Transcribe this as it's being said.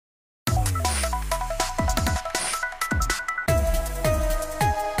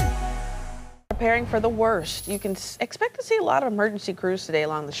preparing for the worst. You can expect to see a lot of emergency crews today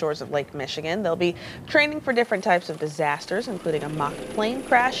along the shores of Lake Michigan. They'll be training for different types of disasters, including a mock plane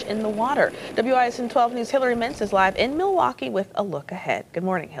crash in the water. WISN 12 News' Hillary Mintz is live in Milwaukee with a look ahead. Good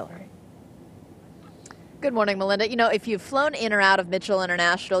morning, Hillary. Good morning, Melinda. You know, if you've flown in or out of Mitchell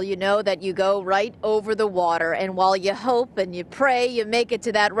International, you know that you go right over the water. And while you hope and you pray you make it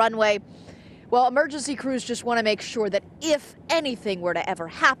to that runway, well, emergency crews just want to make sure that if anything were to ever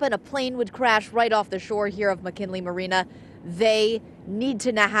happen, a plane would crash right off the shore here of McKinley Marina, they need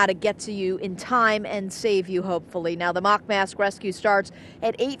to know how to get to you in time and save you, hopefully. Now, the mock mask rescue starts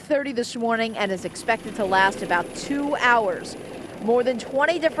at 8:30 this morning and is expected to last about 2 hours. More than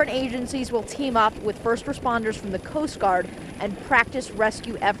 20 different agencies will team up with first responders from the Coast Guard and practice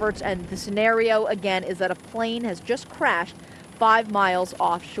rescue efforts. And the scenario, again, is that a plane has just crashed 5 miles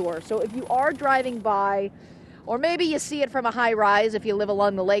offshore. So if you are driving by, or maybe you see it from a high rise if you live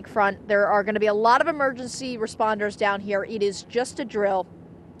along the lakefront, there are going to be a lot of emergency responders down here. It is just a drill.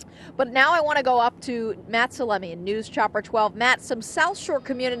 But now I want to go up to Matt Salemi in News Chopper 12. Matt, some South Shore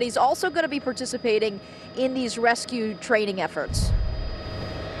communities also going to be participating in these rescue training efforts.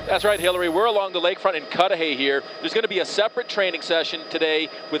 That's right, Hillary. We're along the lakefront in Cudahy here. There's going to be a separate training session today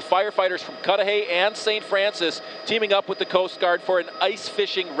with firefighters from Cudahy and St. Francis teaming up with the Coast Guard for an ice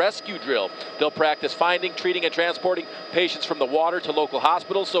fishing rescue drill. They'll practice finding, treating, and transporting patients from the water to local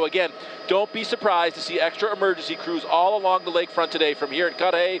hospitals. So again, don't be surprised to see extra emergency crews all along the lakefront today from here in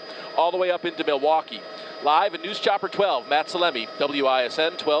Cudahy all the way up into Milwaukee. Live in News Chopper 12, Matt Salemi,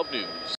 WISN 12 News.